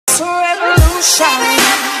a revolution.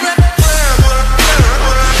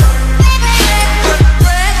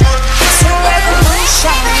 It's a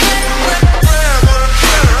revolution.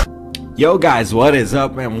 Yo guys, what is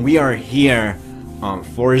up, man? We are here on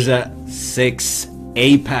Forza 6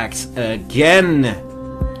 Apex again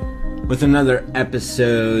with another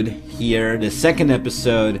episode here, the second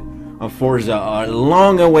episode of Forza, a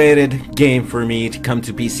long-awaited game for me to come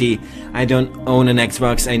to PC. I don't own an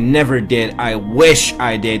Xbox. I never did. I wish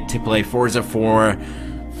I did, to play Forza 4,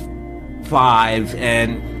 5,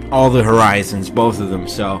 and all the Horizons, both of them.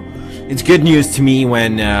 So it's good news to me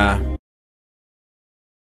when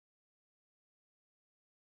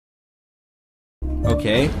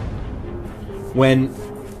when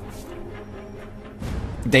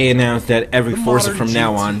they announced that every Forza from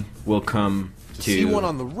now on will come to one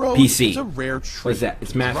on the road PC. is a rare treat. What's that?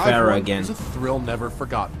 It's To Matt drive Farah one again. is a thrill never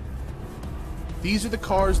forgotten. These are the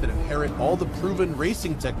cars that inherit all the proven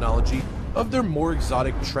racing technology of their more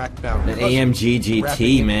exotic track-bound The cousins, AMG GT,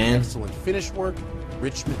 wrapping in man. excellent finish work,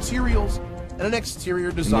 rich materials, and an exterior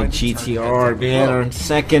And the designed to turn GTR, heads on the man, road. our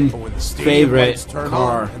second But when the stadium favorite lights turn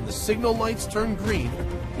car. on and the signal lights turn green,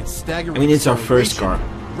 it's staggering. I mean, it's our first car.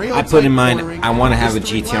 I put in mind I want to have a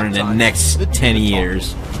GTR in the next 10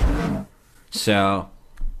 years. So,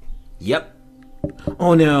 yep.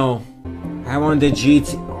 Oh no, I want the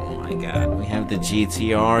GT. Oh my god, we have the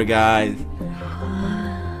GTR, guys.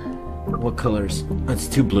 What colors? It's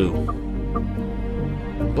too blue.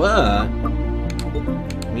 But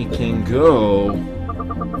we can go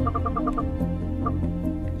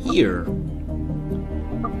here.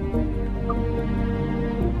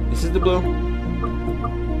 This is the blue,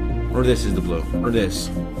 or this is the blue, or this.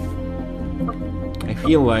 I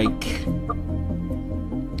feel like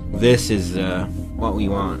this is what we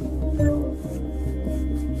want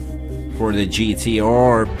for the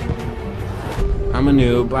GTR. I'm a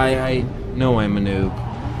noob. I know I'm a noob.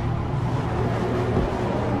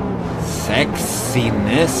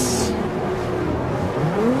 Sexiness.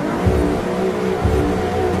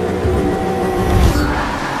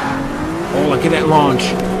 Oh, look at that launch.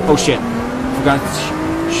 Oh shit. Forgot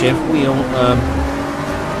to shift wheel.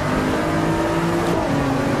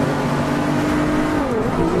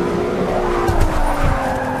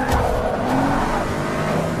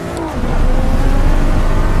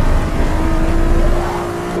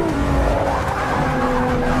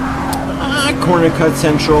 Corner cut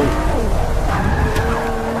central.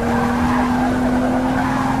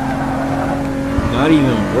 Not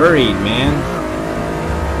even worried, man.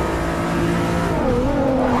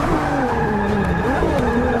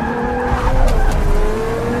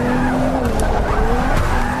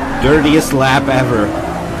 Dirtiest lap ever.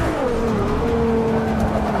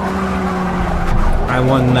 I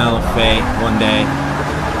won LFA one day.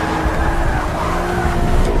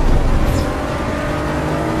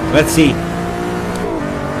 Let's see.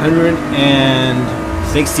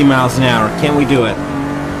 160 miles an hour. Can we do it?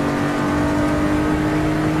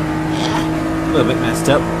 Yeah. A little bit messed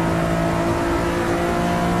up.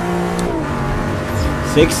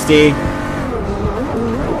 60.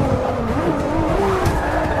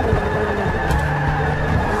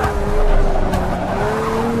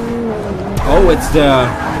 Oh, it's the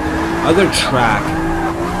other track.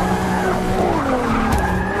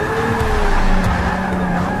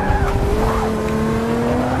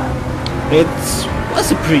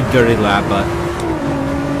 That's a pretty dirty lap, but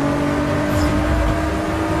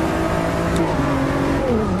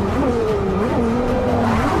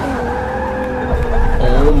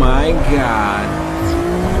oh my god,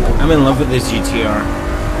 I'm in love with this GTR.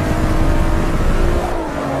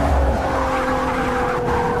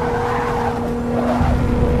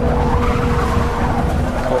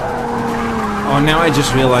 Oh, now I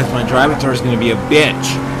just realized my drivatar is going to be a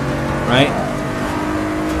bitch, right?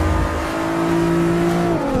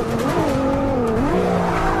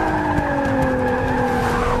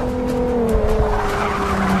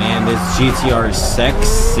 GTR is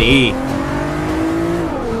sexy.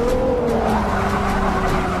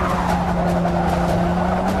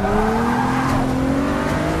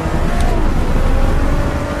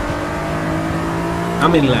 How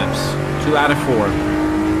many laps? 2 out of 4.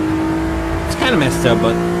 It's kind of messed up,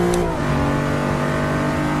 but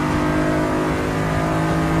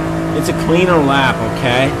it's a cleaner lap,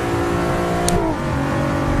 okay?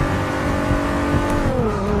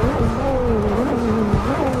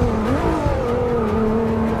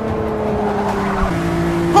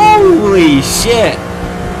 Holy shit!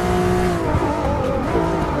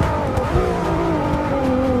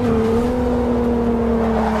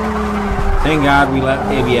 Thank God we left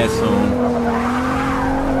ABS on.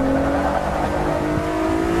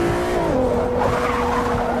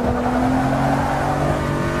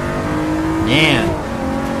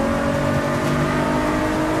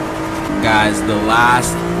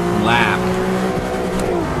 last lap.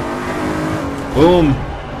 Boom.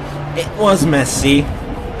 It was messy.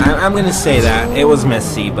 I'm gonna say that. It was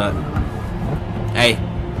messy, but hey,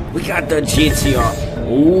 we got the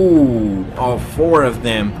GTR. Ooh, all 4 of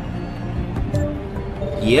them.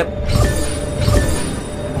 Yep.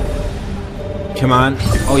 Come on.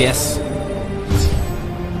 Oh, yes.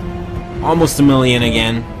 Almost a million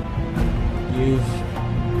again.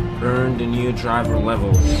 You've earned a new driver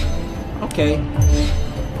level. Okay.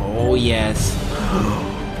 Oh, yes.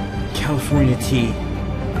 California T.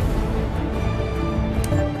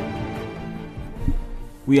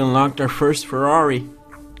 We unlocked our first Ferrari.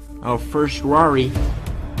 Our first Rari.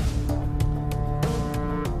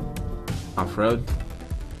 Off-road.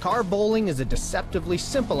 Car bowling is a deceptively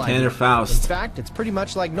simple idea. Tanner Faust. In fact, it's pretty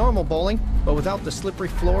much like normal bowling, but without the slippery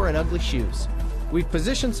floor and ugly shoes. We've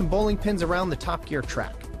positioned some bowling pins around the Top Gear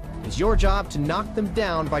track. It's your job to knock them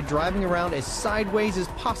down by driving around as sideways as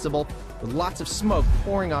possible with lots of smoke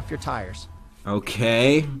pouring off your tires.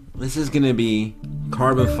 Okay, this is gonna be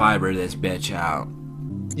carbon fiber this bitch out.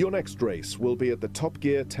 Your next race will be at the Top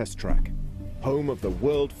Gear test track, home of the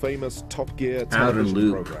world-famous Top Gear television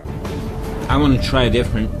loop. program. I want to try a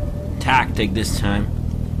different tactic this time.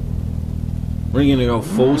 We're gonna go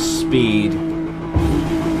full speed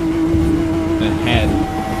ahead.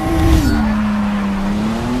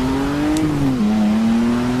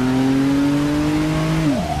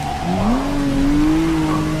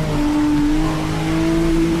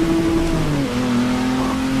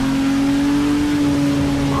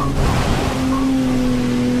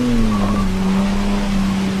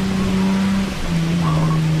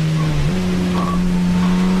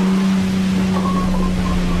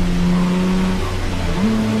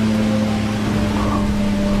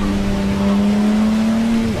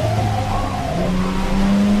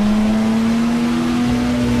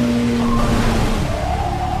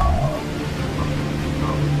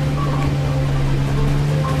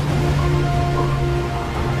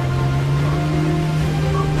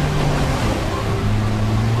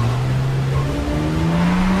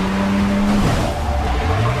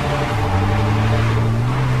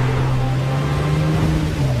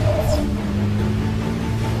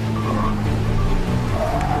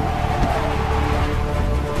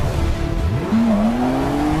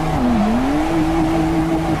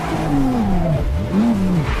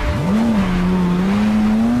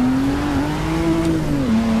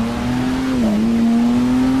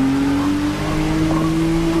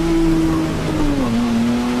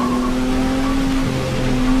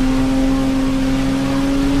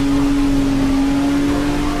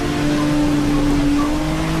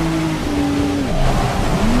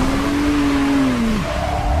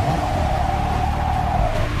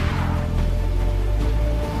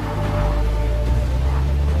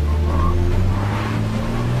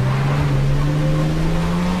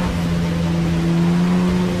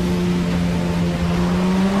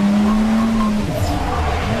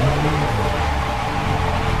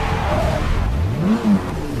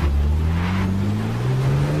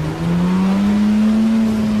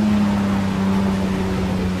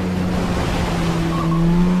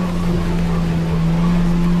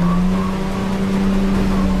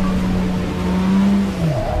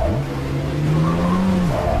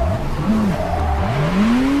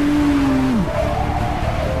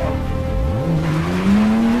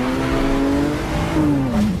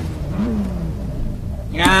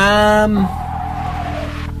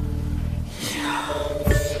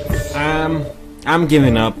 I'm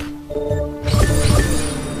giving up.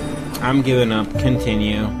 I'm giving up.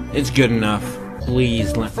 Continue. It's good enough.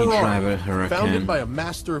 Please let me drive a Huracan. Founded by a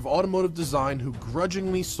master of automotive design who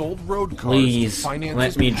grudgingly sold road cars Please to finance let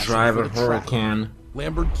his me passion drive for a the track. Huracan.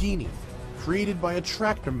 Lamborghini, created by a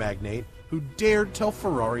tractor magnate who dared tell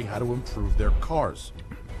Ferrari how to improve their cars.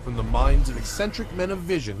 From the minds of eccentric men of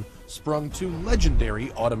vision sprung two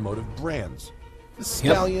legendary automotive brands, the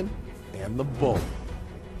Stallion and the Bull.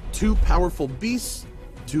 Two powerful beasts,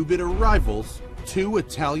 two bitter rivals, two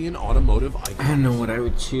Italian automotive icons. I don't know what I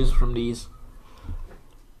would choose from these.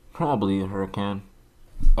 Probably the Huracan.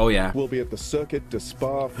 Oh yeah. Will be at the Circuit de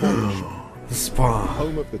Spa Formula Show, Spa.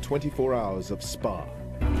 home of the 24 Hours of Spa.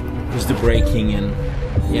 There's the braking and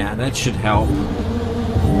yeah, that should help.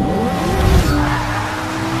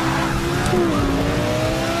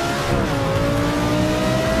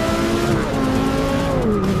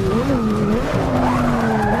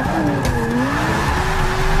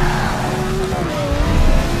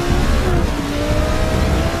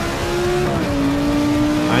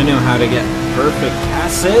 I know how to get perfect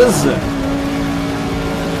passes.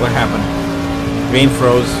 What happened? Game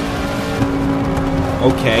froze.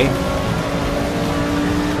 Okay.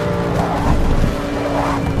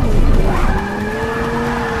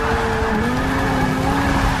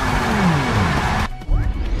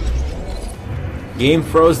 Game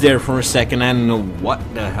froze there for a second. I don't know what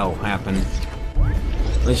the hell happened.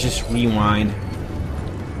 Let's just rewind.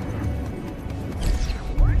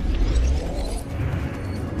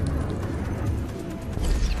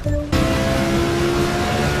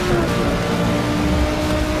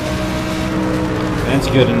 That's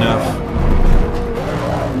good enough.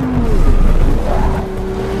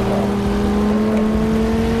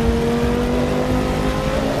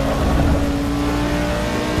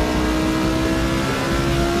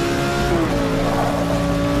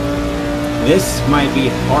 This might be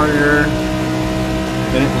harder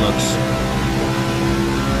than it looks.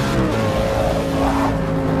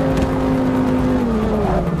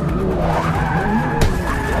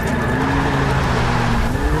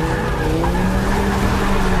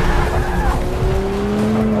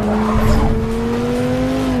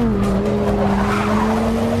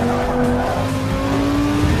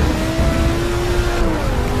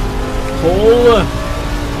 Pull.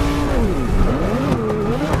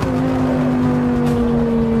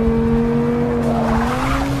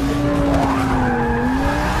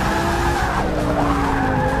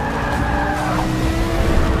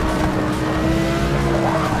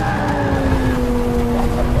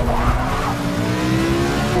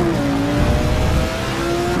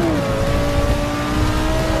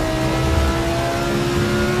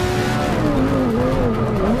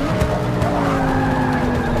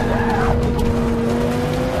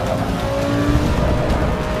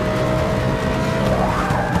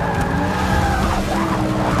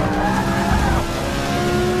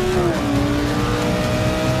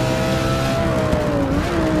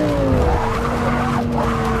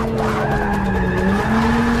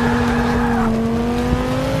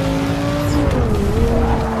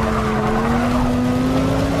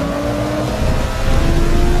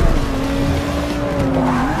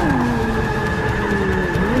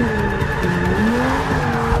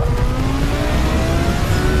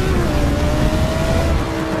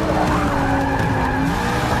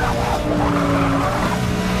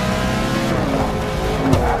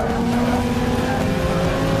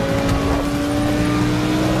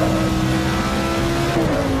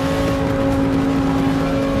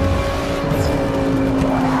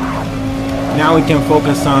 Now we can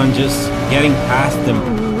focus on just getting past them.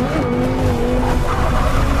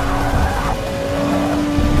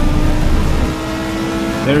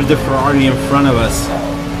 There's the Ferrari in front of us.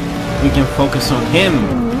 We can focus on him.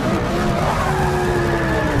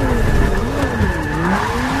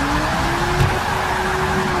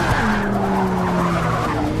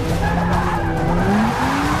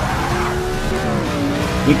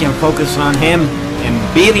 We can focus on him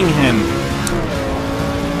and beating him.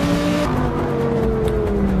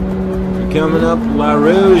 Coming up La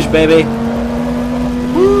Rouge, baby.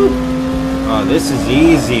 Woo. Oh, this is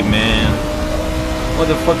easy, man. What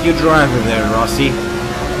the fuck you driving there, Rossi?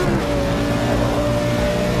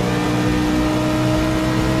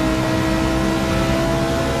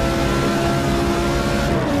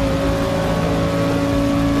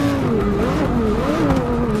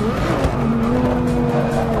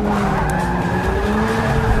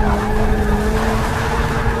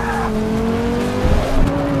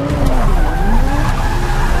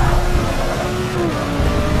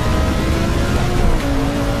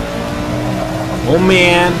 Oh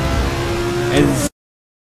man, and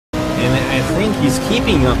I think he's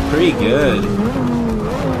keeping up pretty good.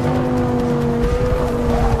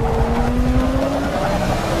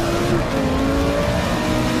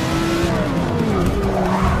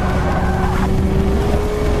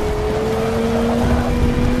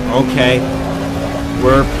 Okay,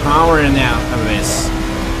 we're powering out of this.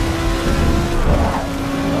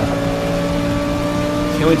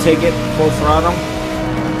 Can we take it full throttle?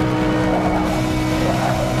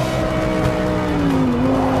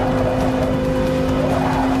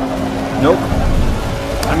 Nope.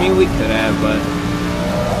 I mean, we could have, but...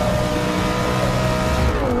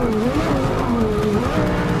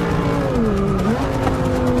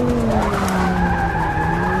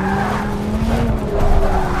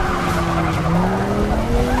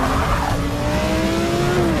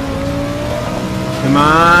 Come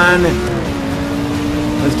on!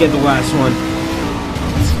 Let's get the last one.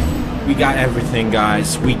 We got everything,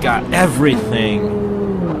 guys. We got everything.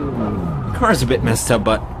 The car's a bit messed up,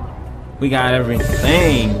 but... we got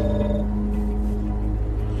everything.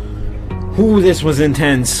 Ooh, this was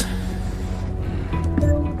intense.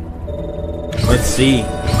 Let's see.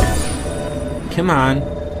 Come on.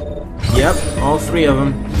 Yep, all three of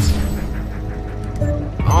them.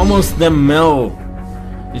 Almost the mill.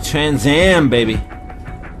 The Trans Am, baby.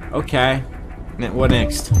 Okay. What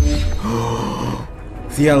next?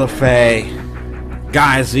 The LFA.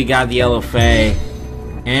 Guys, we got the LFA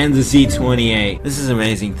and the Z28. This is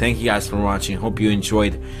amazing. Thank you guys for watching. Hope you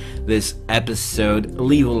enjoyed this episode.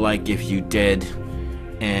 Leave a like if you did.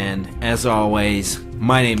 And as always,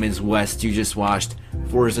 my name is West. You just watched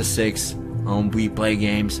Forza 6 on We Play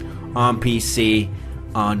Games on PC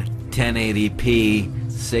on 1080p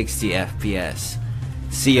 60 FPS.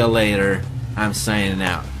 See you later. I'm signing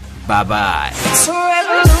out. Bye bye. It's a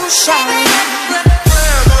revolution.